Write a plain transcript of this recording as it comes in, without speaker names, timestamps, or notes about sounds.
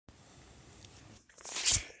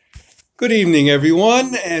Good evening,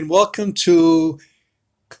 everyone, and welcome to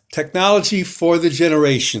Technology for the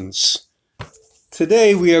Generations.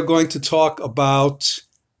 Today, we are going to talk about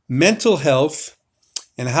mental health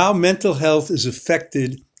and how mental health is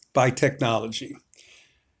affected by technology.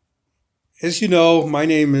 As you know, my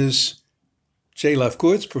name is Jay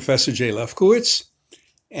Lefkowitz, Professor Jay Lefkowitz,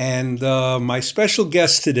 and my special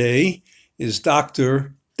guest today is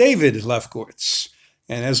Dr. David Lefkowitz.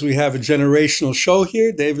 And as we have a generational show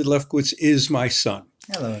here, David Lefkowitz is my son.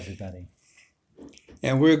 Hello, everybody.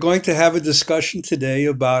 And we're going to have a discussion today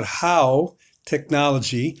about how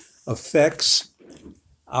technology affects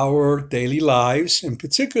our daily lives, and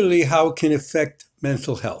particularly how it can affect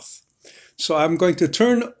mental health. So I'm going to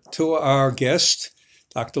turn to our guest,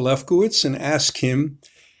 Dr. Lefkowitz, and ask him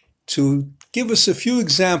to give us a few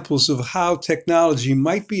examples of how technology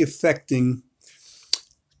might be affecting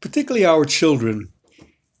particularly our children.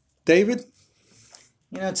 David?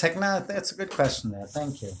 That's a good question there.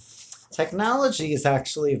 Thank you. Technology is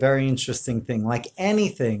actually a very interesting thing. Like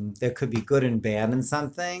anything, there could be good and bad in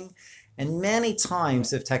something. And many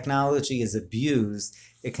times, if technology is abused,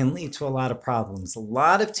 it can lead to a lot of problems. A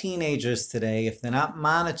lot of teenagers today, if they're not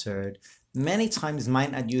monitored, many times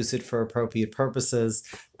might not use it for appropriate purposes.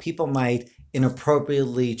 People might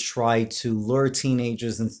inappropriately try to lure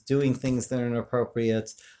teenagers into doing things that are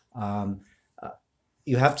inappropriate.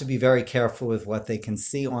 You have to be very careful with what they can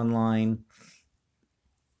see online.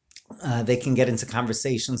 They can get into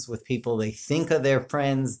conversations with people they think are their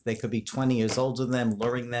friends. They could be 20 years older than them,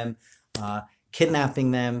 luring them, kidnapping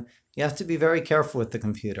them. You have to be very careful with the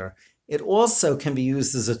computer. It also can be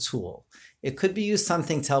used as a tool. It could be used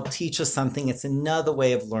something to help teach us something. It's another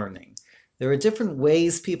way of learning. There are different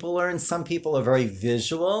ways people learn. Some people are very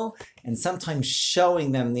visual, and sometimes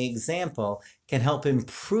showing them the example can help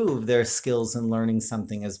improve their skills in learning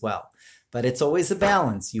something as well. But it's always a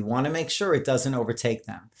balance. You want to make sure it doesn't overtake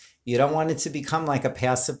them. You don't want it to become like a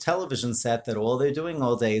passive television set that all they're doing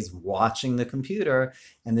all day is watching the computer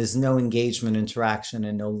and there's no engagement, interaction,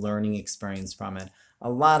 and no learning experience from it. A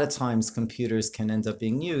lot of times computers can end up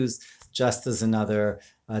being used just as another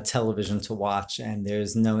television to watch, and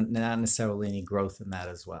there's not necessarily any growth in that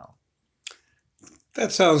as well.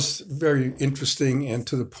 That sounds very interesting and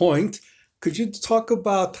to the point. Could you talk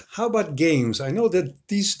about how about games? I know that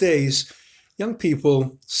these days young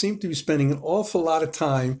people seem to be spending an awful lot of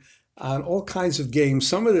time on all kinds of games.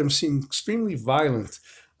 Some of them seem extremely violent.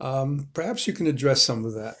 Perhaps you can address some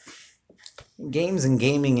of that. Games and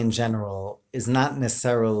gaming in general is not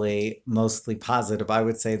necessarily mostly positive. I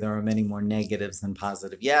would say there are many more negatives than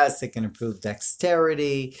positive. Yes, it can improve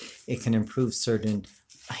dexterity, it can improve certain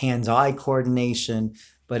hand-eye coordination,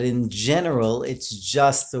 but in general, it's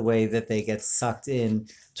just the way that they get sucked in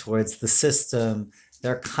towards the system.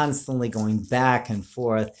 They're constantly going back and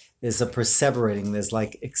forth. There's a perseverating, there's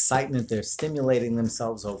like excitement. They're stimulating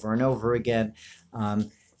themselves over and over again.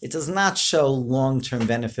 It does not show long-term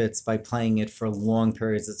benefits by playing it for long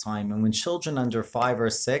periods of time. And when children under 5 or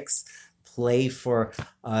 6 play for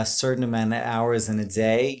a certain amount of hours in a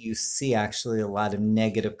day, you see actually a lot of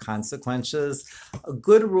negative consequences. A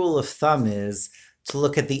good rule of thumb is to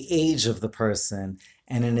look at the age of the person.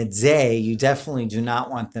 And in a day, you definitely do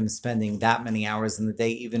not want them spending that many hours in the day,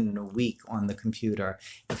 even in a week, on the computer.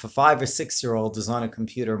 If a 5 or 6-year-old is on a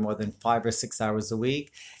computer more than 5 or 6 hours a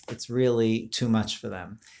week, it's really too much for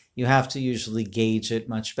them. You have to usually gauge it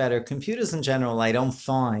much better. Computers in general, I don't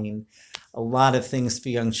find a lot of things for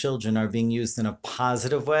young children are being used in a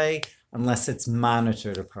positive way unless it's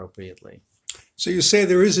monitored appropriately. So you say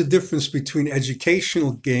there is a difference between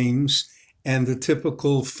educational games and the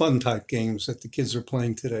typical fun type games that the kids are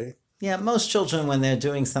playing today. Yeah, most children, when they're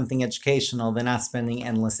doing something educational, they're not spending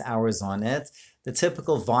endless hours on it. The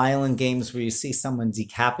typical violent games where you see someone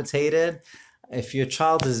decapitated, if your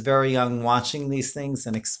child is very young watching these things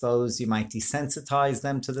and exposed, you might desensitize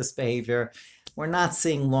them to this behavior. We're not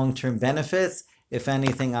seeing long-term benefits. If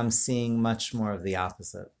anything, I'm seeing much more of the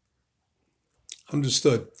opposite.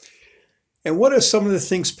 Understood. And what are some of the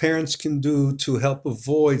things parents can do to help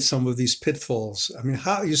avoid some of these pitfalls? I mean,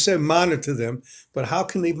 how you said monitor them, but how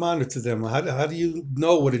can they monitor them? How do you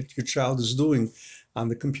know what your child is doing on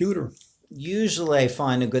the computer? Usually I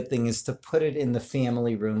find a good thing is to put it in the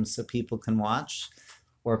family room so people can watch,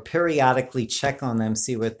 or periodically check on them,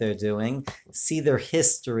 see what they're doing, see their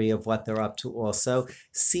history of what they're up to also,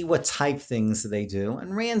 see what type things they do,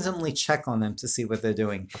 and randomly check on them to see what they're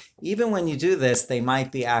doing. Even when you do this, they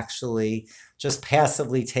might be actually just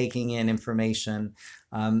passively taking in information.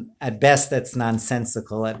 At best, that's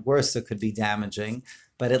nonsensical. At worst, it could be damaging.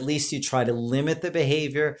 But at least you try to limit the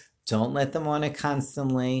behavior. Don't let them on it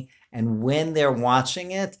constantly. And when they're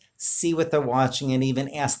watching it, see what they're watching and even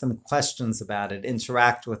ask them questions about it,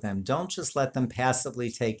 interact with them. Don't just let them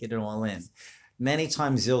passively take it all in. Many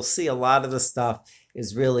times you'll see a lot of the stuff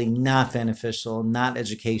is really not beneficial, not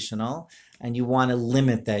educational, and you want to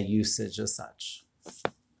limit that usage as such.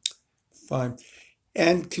 Fine.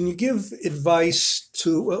 And can you give advice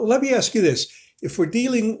to, well, let me ask you this. If we're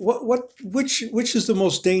dealing, which is the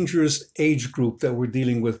most dangerous age group that we're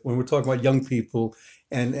dealing with when we're talking about young people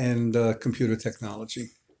and computer technology?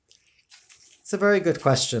 It's a very good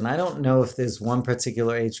question. I don't know if there's one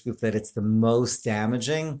particular age group that it's the most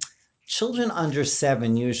damaging. Children under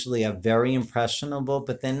 7 usually are very impressionable,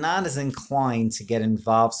 but they're not as inclined to get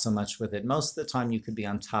involved so much with it. Most of the time you could be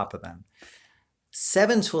on top of them.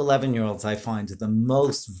 7 to 11-year-olds, I find, are the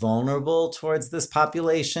most vulnerable towards this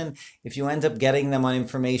population. If you end up getting them on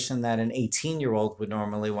information that an 18-year-old would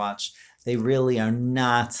normally watch, they really are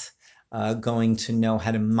not going to know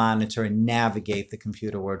how to monitor and navigate the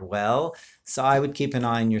computer world well. So I would keep an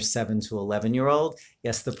eye on your 7 to 11-year-old.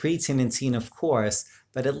 Yes, the preteen and teen, of course,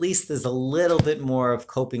 but at least there's a little bit more of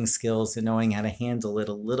coping skills and knowing how to handle it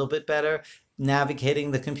a little bit better.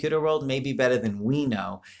 Navigating the computer world may be better than we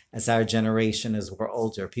know as our generation as we're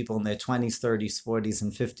older. People in their 20s, 30s, 40s,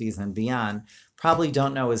 and 50s and beyond probably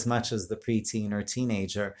don't know as much as the preteen or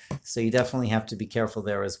teenager. So you definitely have to be careful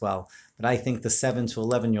there as well. But I think the 7 to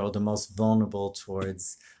 11-year-old are most vulnerable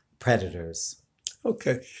towards predators.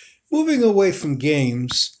 Okay. Moving away from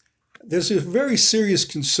games, there's a very serious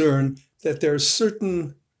concern that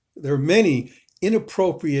there are many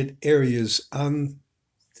inappropriate areas on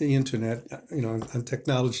the internet, on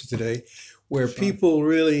technology today, where people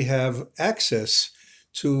really have access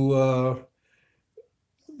to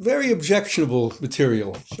very objectionable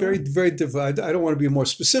material. Very, very divided. I don't want to be more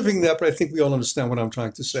specific than that, but I think we all understand what I'm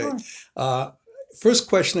trying to say. First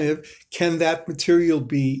question I have, can that material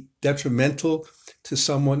be detrimental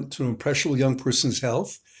to an impressionable young person's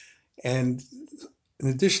health? And in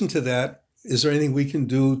addition to that, is there anything we can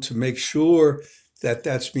do to make sure that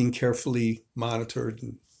that's being carefully monitored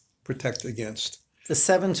and protected against? The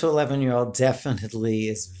 7 to 11-year-old definitely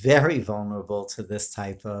is very vulnerable to this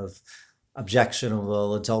type of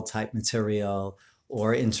objectionable adult type material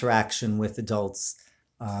or interaction with adults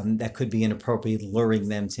that could be inappropriate, luring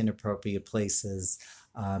them to inappropriate places.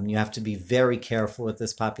 You have to be very careful with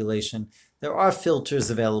this population. There are filters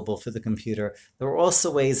available for the computer. There are also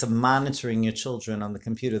ways of monitoring your children on the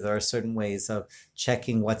computer. There are certain ways of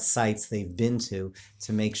checking what sites they've been to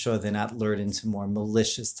make sure they're not lured into more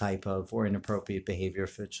malicious type of or inappropriate behavior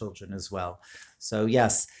for children as well. So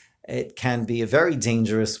yes, it can be a very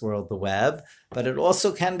dangerous world, the web, but it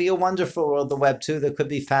also can be a wonderful world, the web too. There could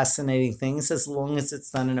be fascinating things as long as it's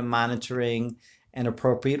done in a monitoring and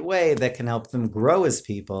appropriate way that can help them grow as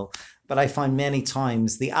people. But I find many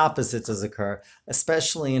times the opposite does occur,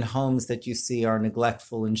 especially in homes that you see are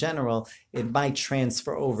neglectful in general. It might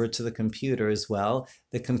transfer over to the computer as well.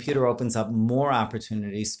 The computer opens up more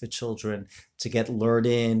opportunities for children to get lured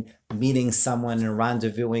in, meeting someone and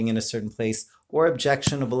rendezvousing in a certain place, or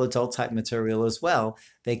objectionable adult type material as well,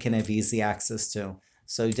 they can have easy access to.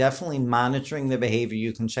 So definitely monitoring their behavior.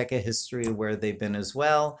 You can check a history of where they've been as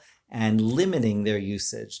well, and limiting their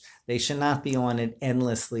usage. They should not be on it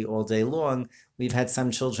endlessly all day long. We've had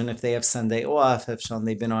some children, if they have Sunday off, have shown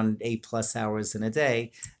they've been on 8+ hours in a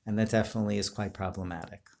day, and that definitely is quite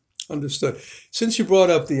problematic. Understood. Since you brought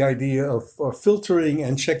up the idea of filtering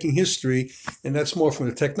and checking history, and that's more from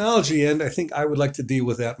the technology end, I think I would like to deal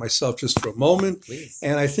with that myself just for a moment. Please.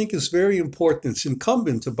 And I think it's very important, it's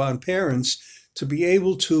incumbent upon parents to be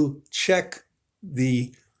able to check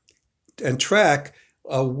and track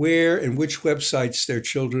where and which websites their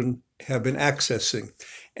children have been accessing.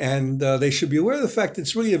 And they should be aware of the fact that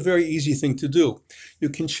it's really a very easy thing to do. You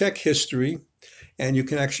can check history, and you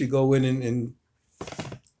can actually go in and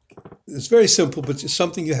it's very simple, but it's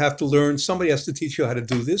something you have to learn. Somebody has to teach you how to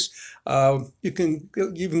do this. You can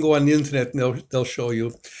even go on the internet and they'll show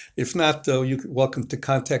you. If not, though, you're welcome to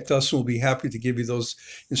contact us and we'll be happy to give you those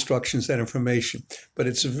instructions, that information. But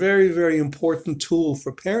it's a very, very important tool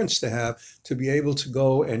for parents to have, to be able to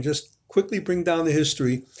go and just quickly bring down the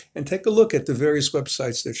history and take a look at the various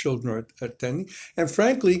websites their children are attending. And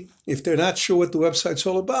frankly, if they're not sure what the website's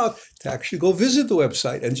all about, to actually go visit the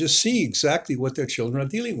website and just see exactly what their children are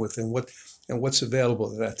dealing with and what's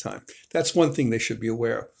available at that time. That's one thing they should be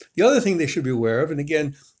aware of. The other thing they should be aware of, and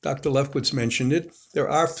again, Dr. Lefkowitz mentioned it, there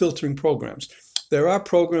are filtering programs. There are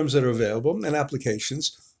programs that are available and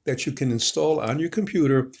applications that you can install on your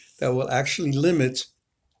computer that will actually limit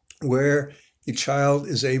where the child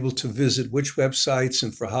is able to visit which websites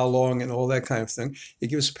and for how long and all that kind of thing. It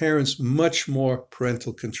gives parents much more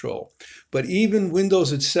parental control. But even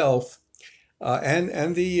Windows itself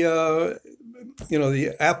and the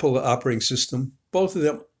the Apple operating system, both of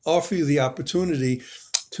them offer you the opportunity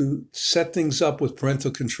to set things up with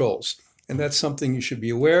parental controls. And that's something you should be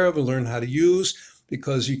aware of and learn how to use,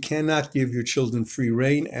 because you cannot give your children free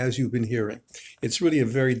rein, as you've been hearing. It's really a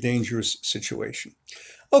very dangerous situation.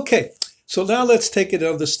 Okay, so now let's take it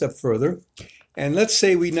another step further. And let's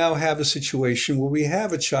say we now have a situation where we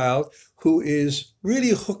have a child who is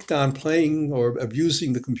really hooked on playing or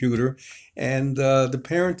abusing the computer, and the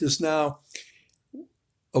parent is now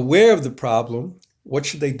aware of the problem. What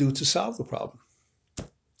should they do to solve the problem?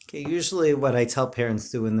 Okay, usually what I tell parents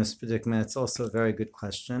do in this predicament, it's also a very good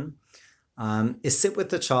question, is sit with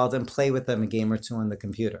the child and play with them a game or two on the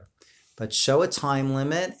computer. But show a time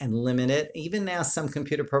limit and limit it. Even now, some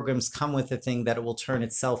computer programs come with a thing that it will turn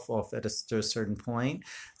itself off at a certain point.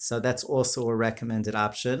 So that's also a recommended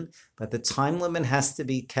option. But the time limit has to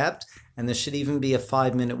be kept, and there should even be a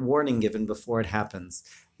 5-minute warning given before it happens.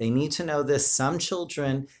 They need to know this. Some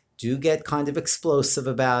children do get kind of explosive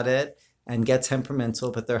about it and get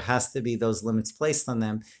temperamental, but there has to be those limits placed on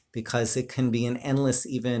them, because it can be an endless,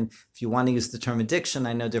 even if you want to use the term addiction.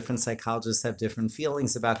 I know different psychologists have different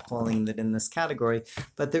feelings about calling it in this category,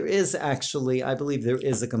 but there is actually, I believe there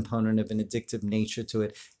is a component of an addictive nature to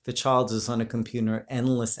it. If a child is on a computer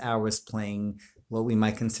endless hours playing what we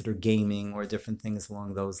might consider gaming or different things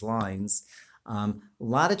along those lines. A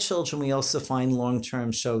lot of children we also find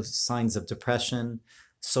long-term show signs of depression,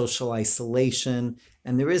 social isolation,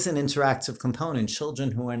 and there is an interactive component.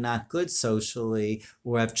 Children who are not good socially,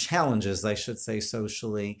 or have challenges, I should say,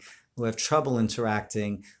 socially, who have trouble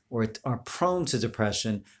interacting or are prone to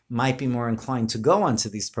depression, might be more inclined to go onto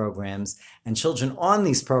these programs, and children on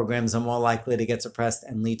these programs are more likely to get depressed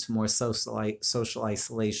and lead to more social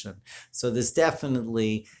isolation. So there's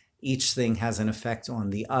definitely, each thing has an effect on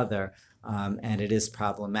the other. And it is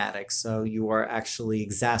problematic. So you are actually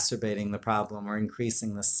exacerbating the problem or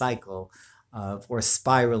increasing the cycle of, or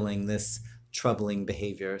spiraling this troubling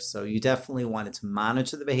behavior. So you definitely wanted to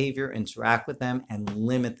monitor the behavior, interact with them, and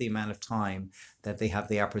limit the amount of time that they have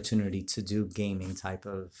the opportunity to do gaming type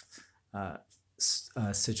of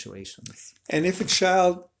situations. And if a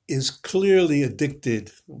child is clearly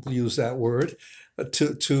addicted, we'll use that word,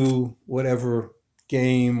 to whatever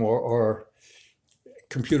game or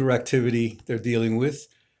computer activity they're dealing with,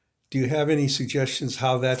 do you have any suggestions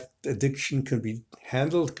how that addiction can be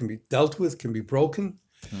handled, can be dealt with, can be broken?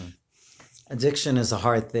 Addiction is a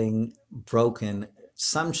hard thing, broken.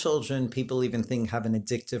 Some children, people even think, have an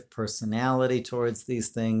addictive personality towards these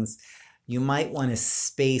things. You might want to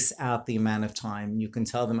space out the amount of time. You can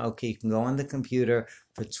tell them, okay, you can go on the computer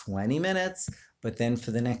for 20 minutes, but then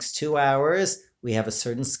for the next 2 hours, we have a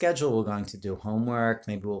certain schedule. We're going to do homework,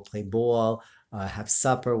 maybe we'll play ball, have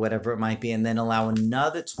supper, whatever it might be, and then allow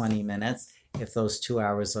another 20 minutes if those 2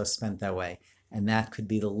 hours are spent that way. And that could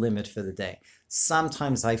be the limit for the day.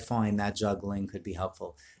 Sometimes I find that juggling could be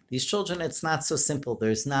helpful. These children, it's not so simple.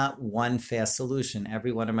 There's not one fast solution.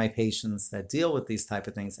 Every one of my patients that deal with these type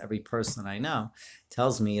of things, every person I know,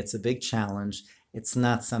 tells me it's a big challenge. It's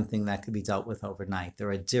not something that could be dealt with overnight. There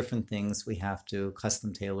are different things we have to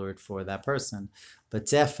custom tailor it for that person. But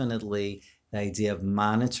definitely the idea of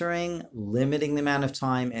monitoring, limiting the amount of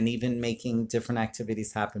time, and even making different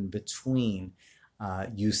activities happen between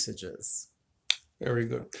usages. Very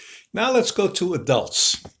good. Now let's go to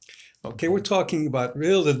adults. Okay, we're talking about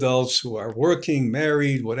real adults who are working,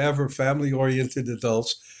 married, whatever, family-oriented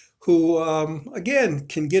adults who, again,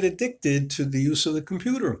 can get addicted to the use of the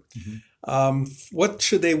computer. What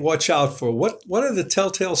should they watch out for? What are the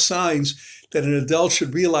telltale signs that an adult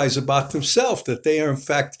should realize about themselves that they are, in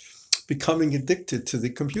fact, becoming addicted to the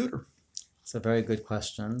computer? It's a very good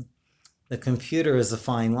question. The computer is a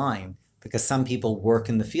fine line, because some people work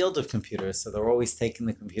in the field of computers, so they're always taking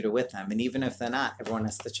the computer with them. And even if they're not, everyone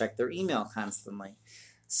has to check their email constantly.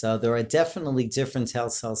 So there are definitely different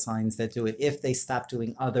telltale signs that do it. If they stop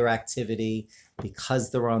doing other activity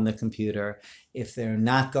because they're on the computer, if they're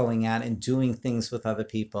not going out and doing things with other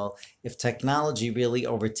people, if technology really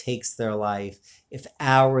overtakes their life, if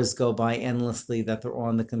hours go by endlessly that they're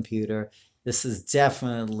on the computer, this is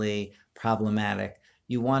definitely problematic.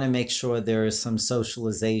 You want to make sure there is some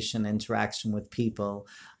socialization, interaction with people.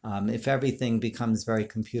 If everything becomes very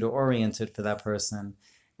computer oriented for that person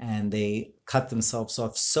and they cut themselves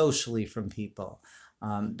off socially from people,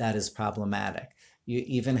 that is problematic.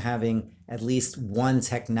 Even having at least one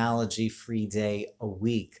technology-free day a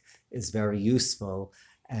week is very useful,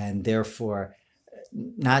 and therefore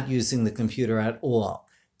not using the computer at all,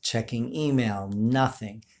 checking email,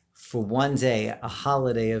 nothing. For one day, a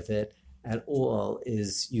holiday of it at all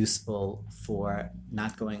is useful for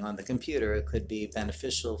not going on the computer. It could be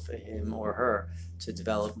beneficial for him or her to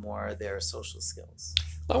develop more of their social skills.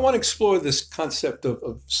 I want to explore this concept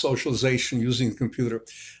of socialization using the computer.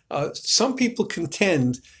 Some people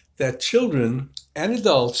contend that children and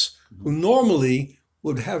adults who normally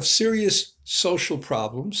would have serious social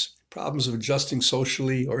problems of adjusting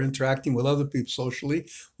socially or interacting with other people socially,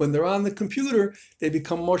 when they're on the computer, they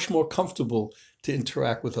become much more comfortable to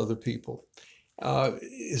interact with other people.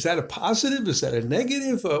 Is that a positive? Is that a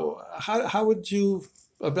negative? How would you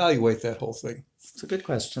evaluate that whole thing? It's a good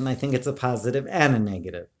question. I think it's a positive and a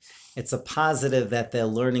negative. It's a positive that they're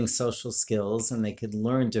learning social skills and they can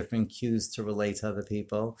learn different cues to relate to other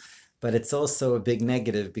people. But it's also a big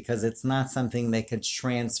negative because it's not something they could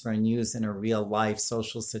transfer and use in a real life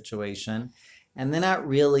social situation. And they're not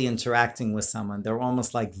really interacting with someone. They're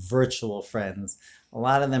almost like virtual friends. A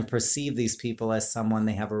lot of them perceive these people as someone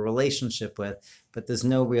they have a relationship with, but there's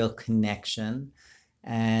no real connection.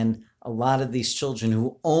 And a lot of these children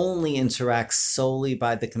who only interact solely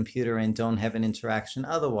by the computer and don't have an interaction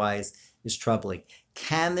otherwise is troubling.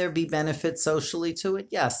 Can there be benefits socially to it?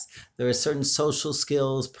 Yes. There are certain social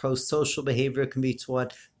skills, pro-social behavior can be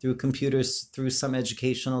taught through computers, through some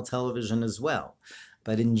educational television as well.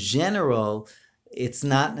 But in general, it's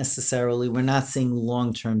not necessarily, we're not seeing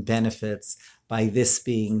long-term benefits by this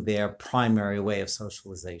being their primary way of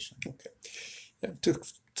socialization. Okay. Yeah,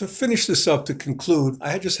 to finish this up, to conclude,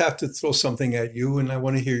 I just have to throw something at you, and I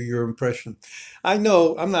want to hear your impression. I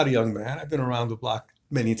know I'm not a young man. I've been around the block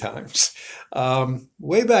many times.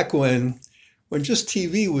 Way back when just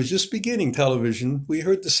TV was just beginning television, we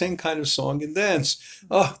heard the same kind of song and dance.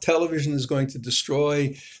 Oh, television is going to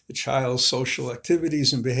destroy the child's social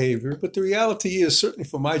activities and behavior. But the reality is, certainly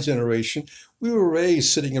for my generation, we were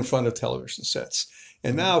raised sitting in front of television sets.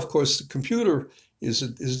 And now, of course, the computer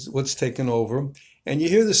is what's taken over. And you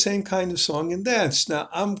hear the same kind of song and dance. Now,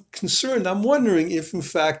 I'm concerned, I'm wondering if, in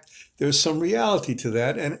fact, there's some reality to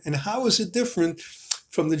that. And how is it different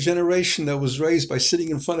from the generation that was raised by sitting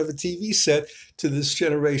in front of a TV set to this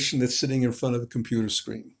generation that's sitting in front of a computer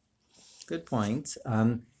screen? Good point.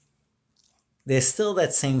 There's still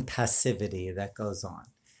that same passivity that goes on.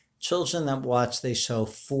 Children that watch, they show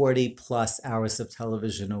 40 plus hours of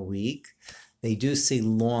television a week. They do see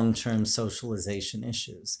long-term socialization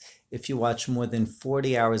issues. If you watch more than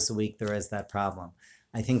 40 hours a week, there is that problem.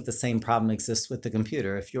 I think the same problem exists with the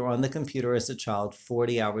computer. If you're on the computer as a child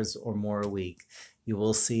 40 hours or more a week, you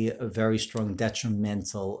will see a very strong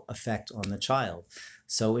detrimental effect on the child.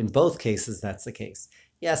 So in both cases, that's the case.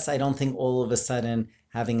 Yes, I don't think all of a sudden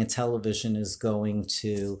having a television is going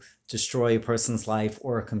to destroy a person's life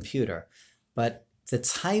or a computer. But the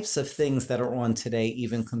types of things that are on today,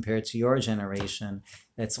 even compared to your generation,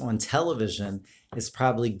 that's on television, is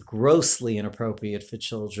probably grossly inappropriate for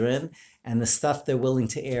children. And the stuff they're willing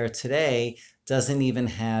to air today doesn't even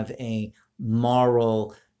have a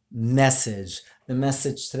moral message. The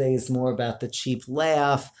message today is more about the cheap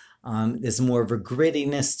laugh. There's more of a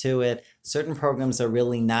grittiness to it. Certain programs are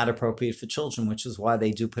really not appropriate for children, which is why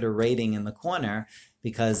they do put a rating in the corner,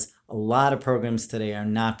 because a lot of programs today are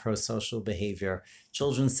not pro-social behavior.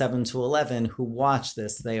 Children 7 to 11 who watch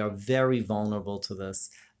this, they are very vulnerable to this.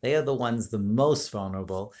 They are the ones the most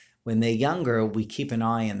vulnerable. When they're younger, we keep an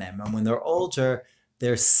eye on them. And when they're older,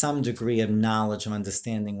 there's some degree of knowledge of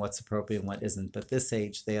understanding what's appropriate and what isn't. But this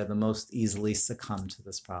age, they are the most easily succumb to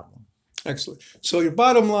this problem. Excellent. So your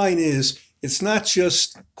bottom line is, it's not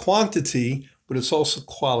just quantity, but it's also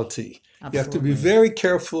quality. Absolutely. You have to be very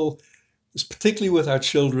careful, particularly with our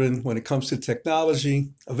children, when it comes to technology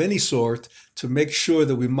of any sort, to make sure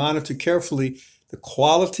that we monitor carefully the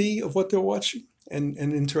quality of what they're watching and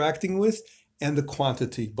interacting with, and the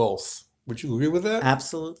quantity, both. Would you agree with that?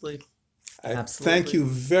 Absolutely. Absolutely. Thank you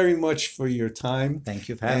very much for your time. Thank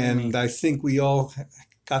you for having me. And I think we all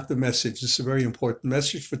got the message. It's a very important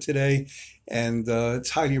message for today, and it's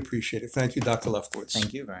highly appreciated. Thank you, Dr. Lefkowitz.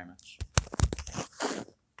 Thank you very much.